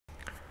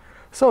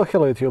So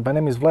hello YouTube, my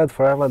name is Vlad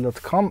for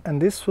Elite.com,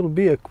 and this will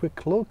be a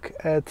quick look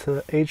at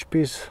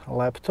HP's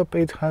laptop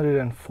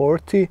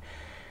 840,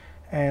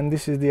 and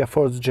this is the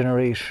 4th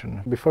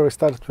generation. Before we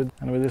start with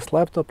this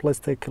laptop, let's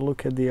take a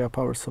look at the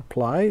power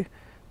supply.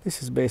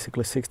 This is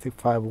basically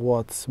 65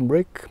 watts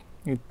brick.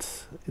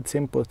 Its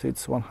input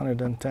is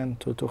 110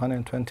 to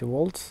 220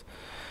 volts,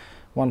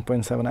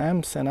 1.7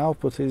 amps, and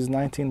output is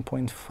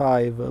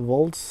 19.5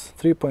 volts,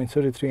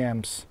 3.33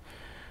 amps.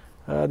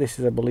 This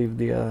is, I believe,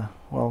 the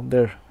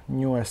their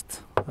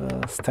newest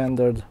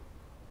standard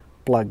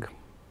plug,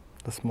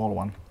 the small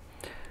one.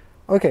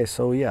 Okay,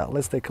 so yeah,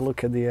 let's take a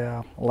look at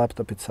the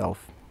laptop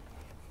itself.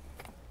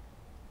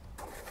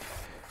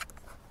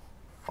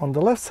 On the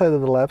left side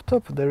of the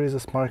laptop there is a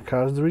smart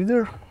card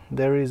reader,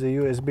 there is a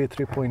USB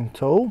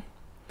 3.0,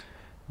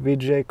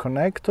 VGA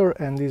connector,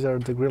 and these are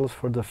the grills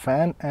for the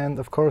fan, and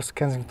of course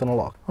Kensington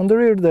lock. On the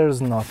rear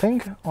there's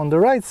nothing. On the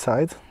right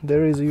side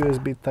there is a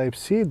USB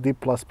Type-C, D++,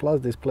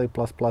 Display++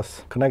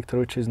 connector,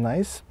 which is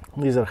nice.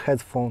 These are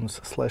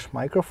headphones /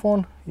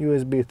 microphone,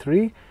 USB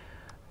 3,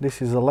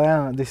 this is a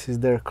LAN, this is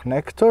their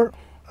connector,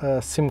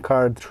 SIM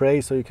card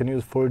tray so you can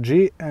use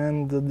 4G,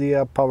 and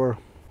the power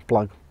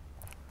plug.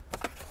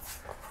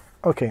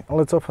 Okay,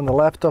 let's open the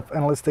laptop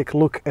and let's take a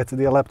look at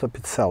the laptop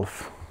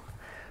itself.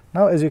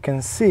 Now, as you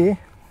can see,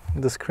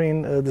 the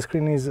screen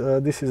is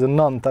this is a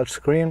non-touch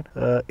screen,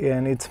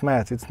 and it's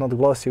matte, it's not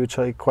glossy, which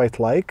I quite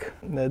like.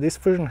 This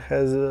version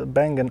has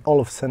Bang &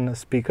 Olufsen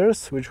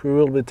speakers, which we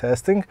will be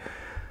testing.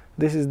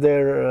 This is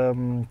their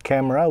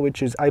camera,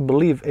 which is, I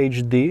believe,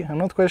 HD. I'm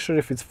not quite sure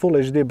if it's full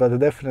HD, but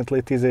definitely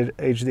it is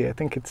HD. I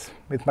think it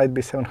might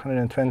be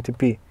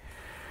 720p.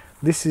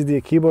 This is the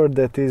keyboard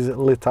that is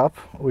lit up,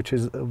 which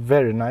is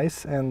very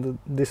nice, and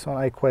this one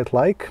I quite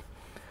like.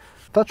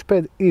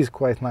 Touchpad is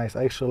quite nice,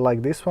 I actually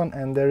like this one,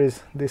 and there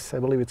is this, I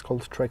believe it's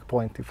called track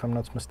point, if I'm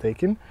not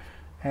mistaken.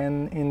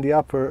 And in the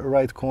upper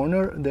right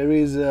corner there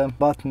is a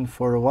button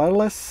for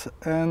wireless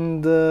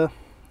and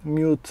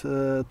mute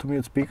to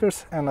mute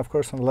speakers, and of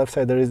course on the left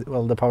side there is,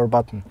 well, the power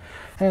button.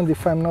 And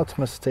if I'm not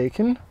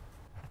mistaken,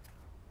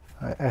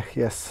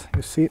 yes,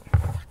 you see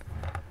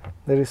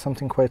there is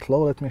something quite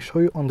low. Let me show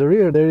you. On the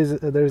rear there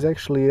is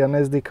actually an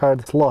SD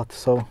card slot,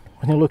 so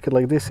when you look at it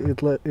like this,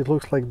 it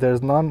looks like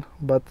there's none,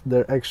 but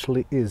there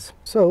actually is.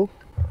 So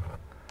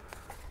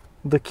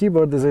the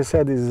keyboard, as I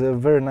said, is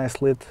very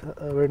nice lit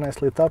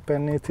up,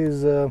 and it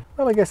is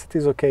well, I guess it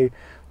is okay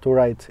to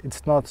write.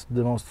 It's not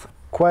the most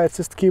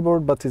quietest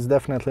keyboard, but it's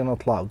definitely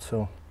not loud.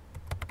 So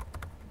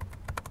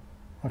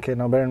okay,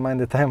 now bear in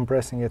mind that I'm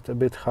pressing it a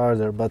bit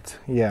harder, but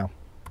yeah.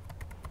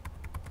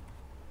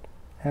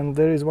 And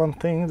there is one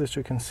thing that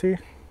you can see.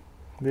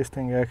 This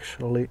thing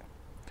actually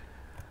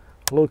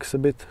looks a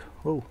bit,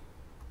 oh,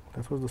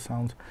 that was the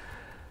sound.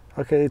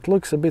 Okay, it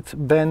looks a bit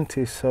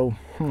benty, so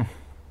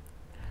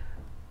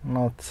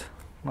not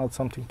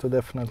something to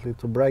definitely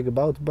to brag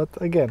about, but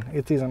again,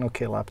 it is an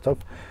okay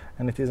laptop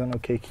and it is an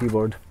okay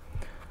keyboard.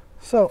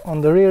 So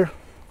on the rear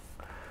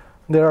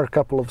there are a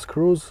couple of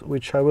screws,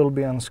 which I will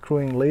be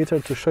unscrewing later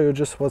to show you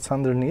just what's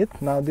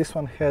underneath. Now this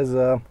one has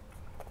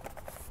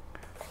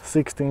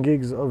 16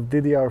 gigs of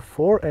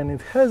DDR4, and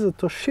it has a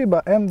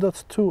Toshiba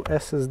M.2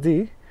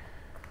 SSD,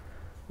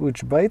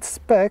 which by its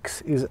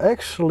specs is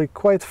actually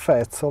quite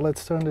fast. So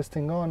let's turn this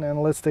thing on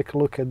and let's take a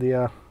look at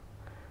the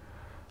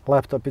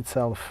laptop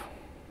itself.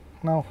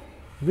 Now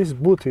this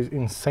boot is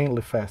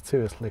insanely fast,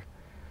 seriously.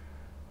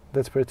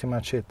 That's pretty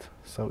much it.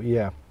 So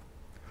yeah.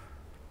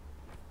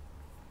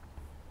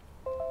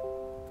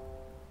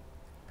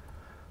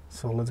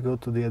 So let's go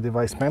to the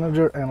device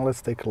manager and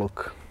let's take a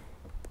look.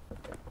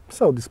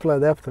 So display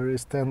adapter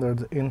is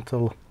standard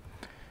Intel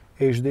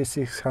HD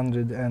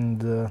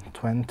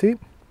 620.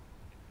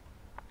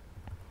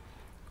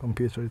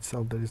 Computer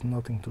itself, there is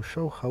nothing to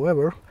show.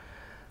 However,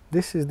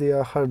 this is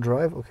the hard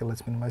drive. Okay,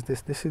 let's minimize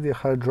this. This is the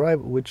hard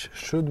drive, which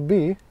should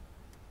be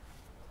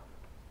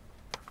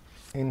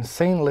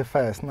insanely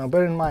fast. Now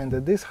bear in mind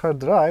that this hard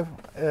drive,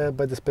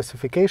 by the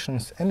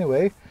specifications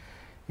anyway,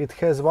 it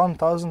has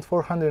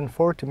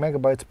 1440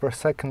 megabytes per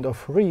second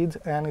of read,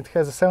 and it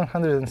has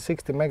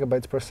 760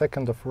 megabytes per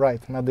second of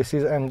write. Now this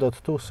is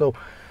M.2, so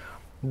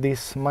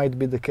this might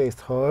be the case.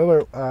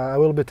 However, I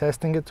will be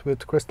testing it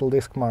with Crystal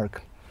Disk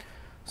Mark.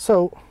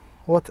 So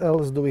what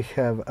else do we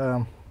have?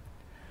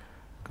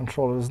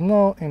 Controllers,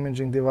 no.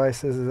 Imaging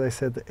devices, as I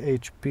said,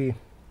 HP's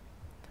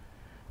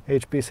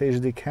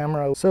HD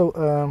camera. So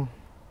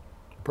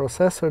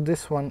processor,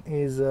 this one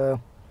is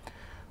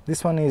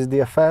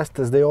the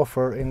fastest they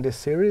offer in this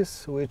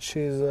series, which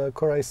is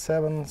Core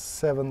i7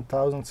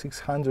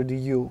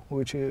 7600U,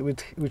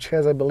 which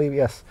has, I believe,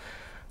 yes,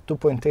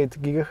 2.8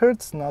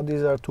 gigahertz. Now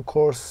these are 2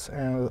 cores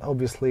and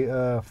obviously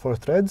 4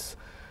 threads.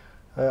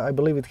 I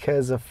believe it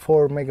has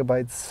 4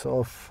 megabytes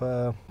of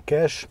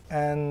cache,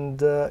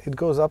 and it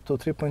goes up to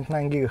 3.9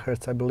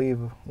 gigahertz, I believe,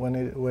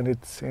 when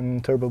it's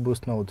in turbo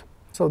boost mode.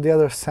 So the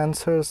other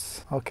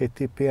sensors, okay,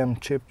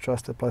 TPM chip,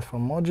 trusted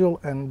platform module,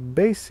 and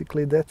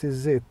basically that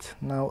is it.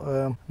 Now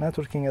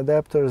networking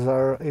adapters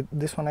are,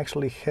 this one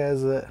actually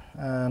has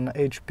an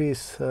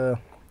HP's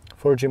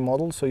 4G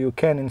model, so you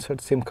can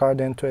insert SIM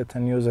card into it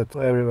and use it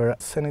everywhere.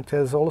 And it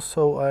has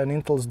also an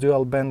Intel's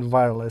dual band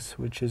wireless,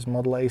 which is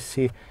model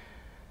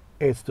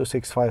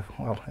AC8265,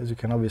 well, as you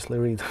can obviously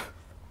read.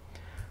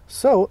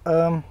 So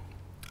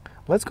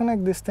let's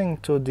connect this thing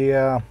to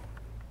the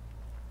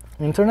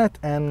internet,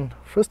 and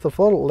first of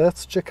all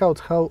let's check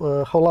out how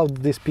loud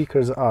these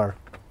speakers are.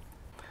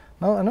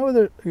 Now, I know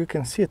whether you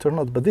can see it or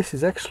not, but this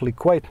is actually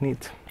quite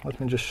neat.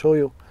 Let me just show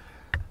you,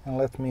 and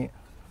let me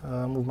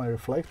move my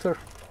reflector.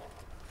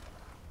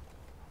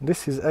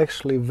 This is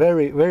actually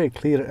very, very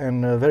clear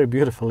and very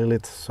beautifully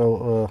lit,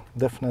 so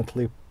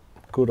definitely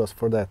kudos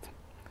for that.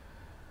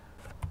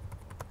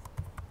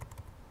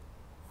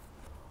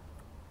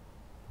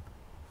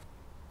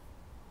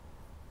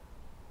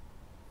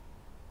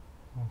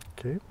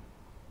 Okay.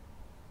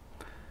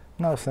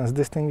 Now, since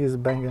this thing is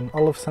Bang &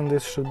 Olufsen,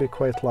 this should be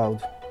quite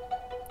loud.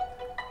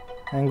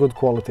 And good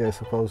quality, I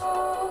suppose.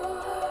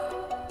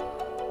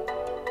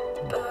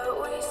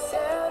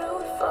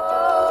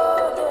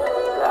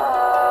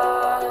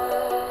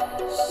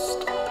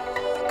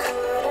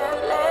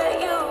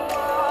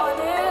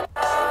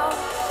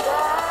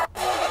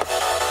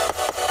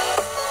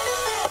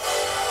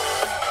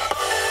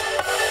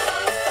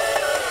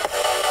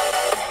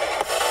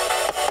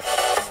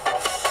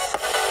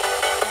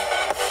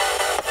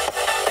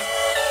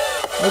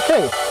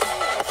 Okay.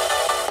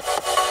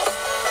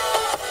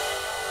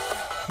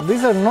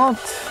 These are not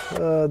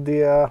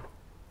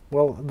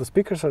well, the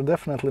speakers are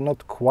definitely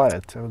not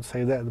quiet, I would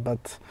say that,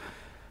 but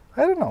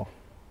I don't know.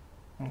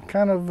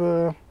 Kind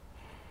of,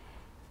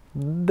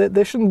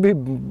 they shouldn't be,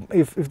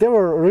 if they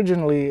were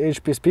originally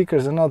HP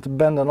speakers and not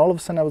Bang &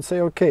 Olufsen, I would say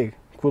okay,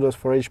 kudos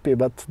for HP,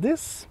 but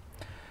this,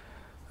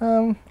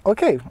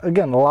 okay,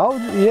 again,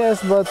 loud,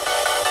 yes, but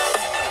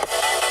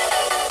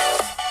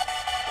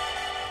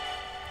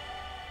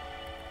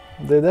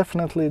they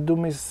definitely do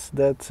miss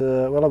that,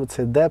 well, I would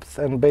say depth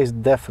and bass,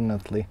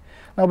 definitely.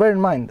 Now, bear in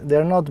mind,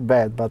 they're not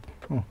bad, but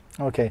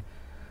okay.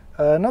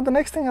 Now, the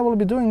next thing I will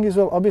be doing is,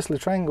 well, obviously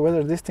trying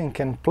whether this thing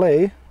can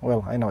play,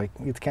 well, I know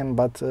it can,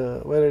 but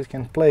whether it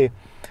can play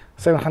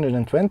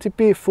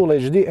 720p, Full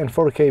HD and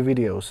 4K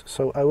videos.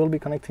 So I will be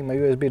connecting my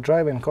USB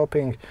drive and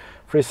copying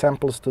free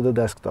samples to the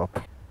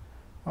desktop.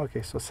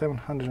 Okay, so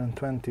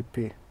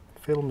 720p,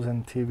 Films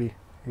and TV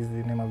is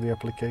the name of the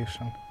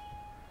application.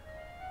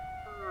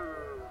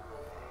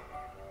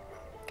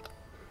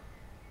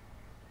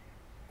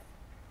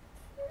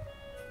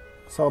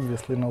 So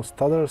obviously no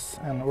stutters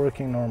and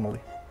working normally.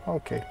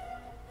 Okay.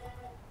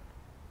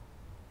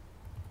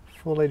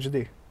 Full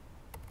HD.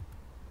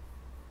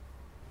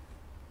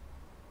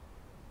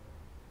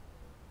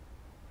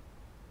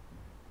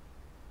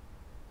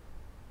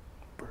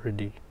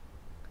 Birdie.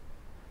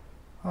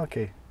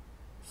 Okay.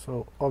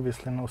 So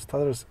obviously no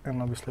stutters and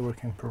obviously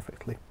working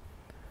perfectly.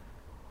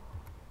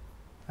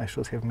 I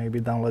should have maybe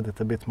downloaded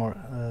a bit more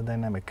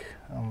dynamic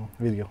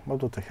video,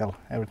 but what the hell,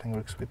 everything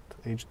works with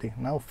HD.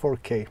 Now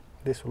 4K.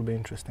 This will be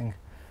interesting.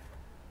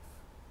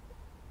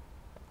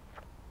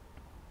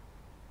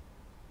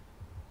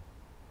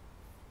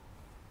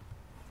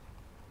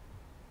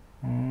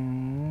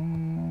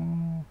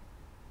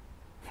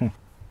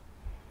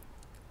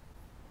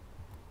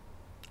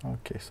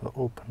 Okay, so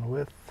open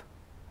with.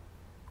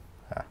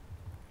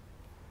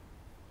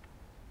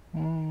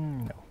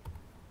 No.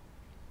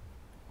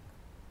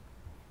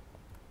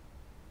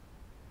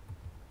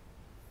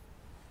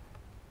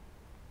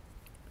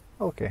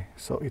 Okay,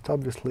 so it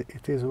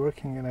is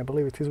working, and I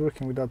believe it is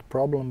working without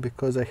problem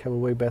because I have a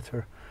way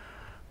better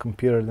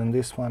computer than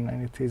this one,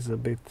 and it is a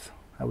bit,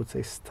 I would say,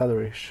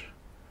 stutterish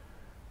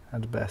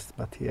at best,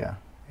 but yeah,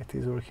 it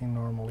is working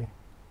normally.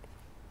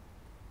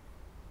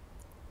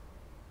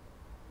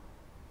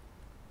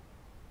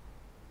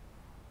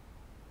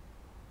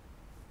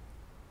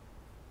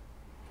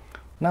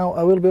 Now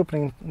I will be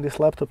opening this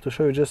laptop to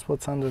show you just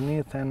what's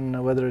underneath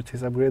and whether it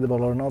is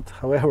upgradable or not.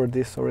 However,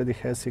 this already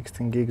has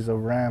 16 gigs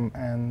of RAM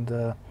and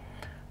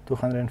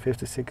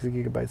 256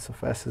 gigabytes of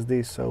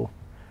SSD, so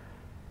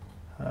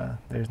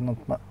there's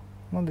not much.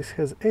 No, this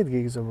has 8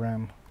 gigs of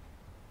RAM.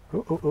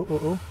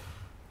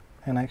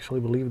 And I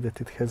actually believe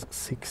that it has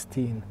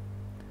 16.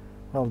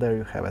 Well, there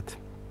you have it.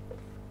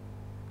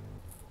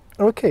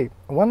 Okay,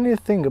 one new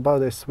thing about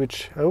this,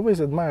 which I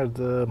always admired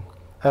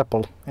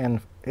Apple,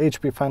 and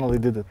HP finally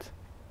did it.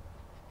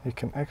 You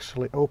can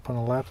actually open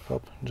a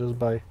laptop just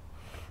by,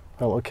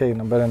 well, okay,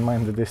 now bear in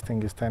mind that this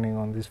thing is standing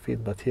on these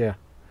feet, but yeah.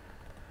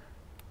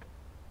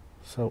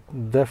 So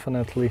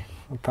definitely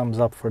a thumbs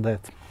up for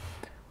that.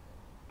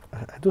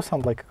 I do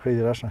sound like a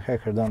crazy Russian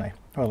hacker, don't I?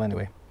 Well,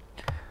 anyway.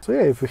 So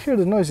yeah, if you hear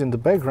the noise in the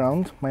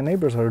background, my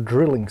neighbors are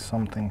drilling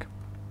something.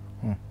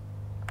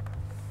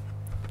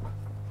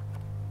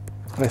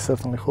 I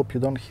certainly hope you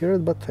don't hear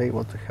it, but hey,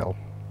 what the hell.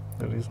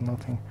 There is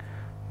nothing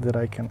that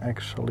I can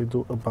actually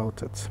do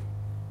about it.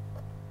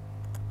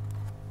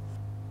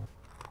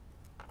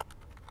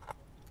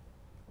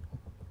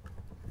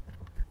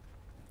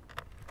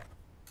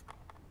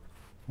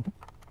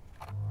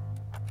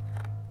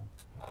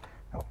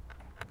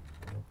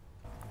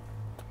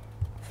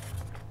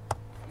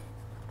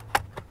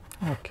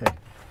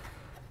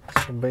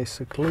 So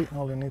basically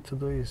all you need to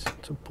do is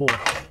to pull.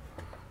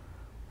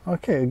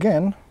 Okay,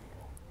 again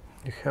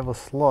you have a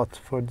slot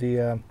for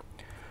the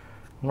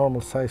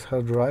normal size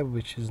hard drive,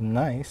 which is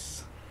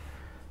nice,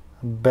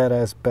 a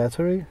badass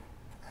battery,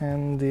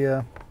 and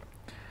the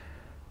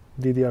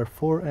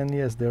DDR4, and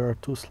yes, there are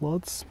 2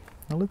 slots.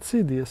 Now let's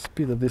see the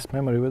speed of this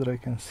memory, whether I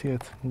can see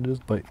it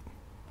just by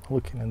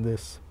looking at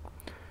this.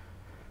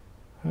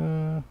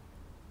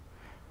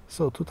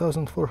 So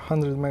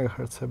 2400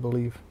 megahertz, I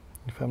believe,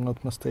 if I'm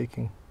not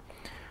mistaken,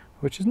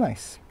 which is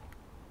nice.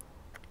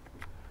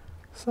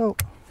 So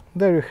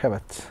there you have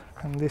it,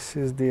 and this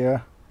is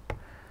the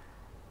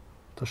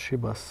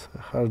Toshiba's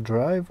hard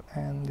drive,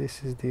 and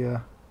this is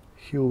the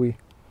Huey,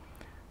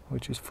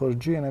 which is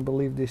 4G, and I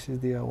believe this is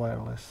the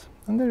wireless.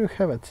 And there you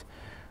have it.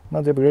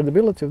 Now the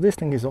upgradability of this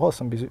thing is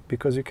awesome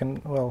because you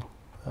can, well,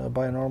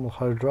 buy a normal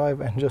hard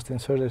drive and just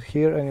insert it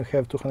here, and you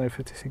have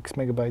 256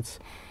 megabytes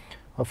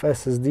of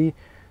SSD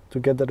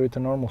together with a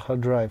normal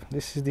hard drive.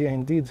 This is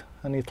indeed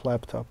a neat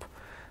laptop.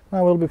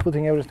 Now we'll be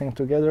putting everything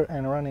together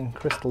and running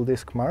Crystal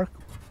Disk Mark.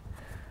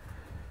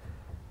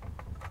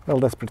 Well,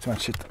 that's pretty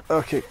much it.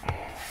 Okay.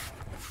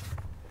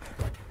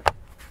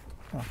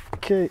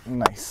 Okay,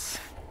 nice.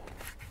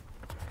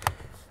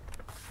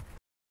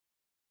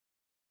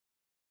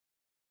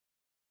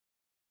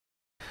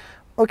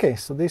 Okay,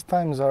 so these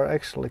times are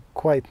actually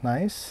quite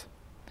nice.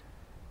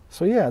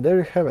 So yeah, there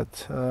you have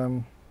it.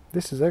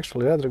 This is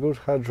actually a rather good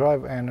hard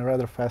drive and a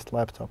rather fast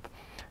laptop.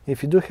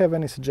 If you do have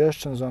any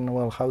suggestions on,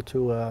 well, how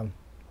to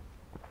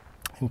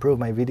improve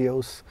my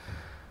videos,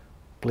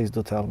 please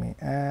do tell me.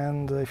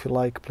 And if you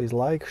like, please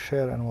like,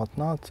 share and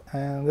whatnot.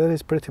 And that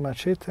is pretty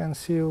much it, and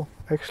see you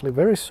actually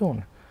very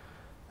soon.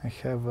 I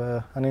have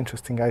an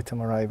interesting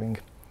item arriving.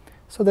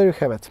 So there you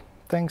have it.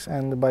 Thanks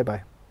and bye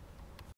bye.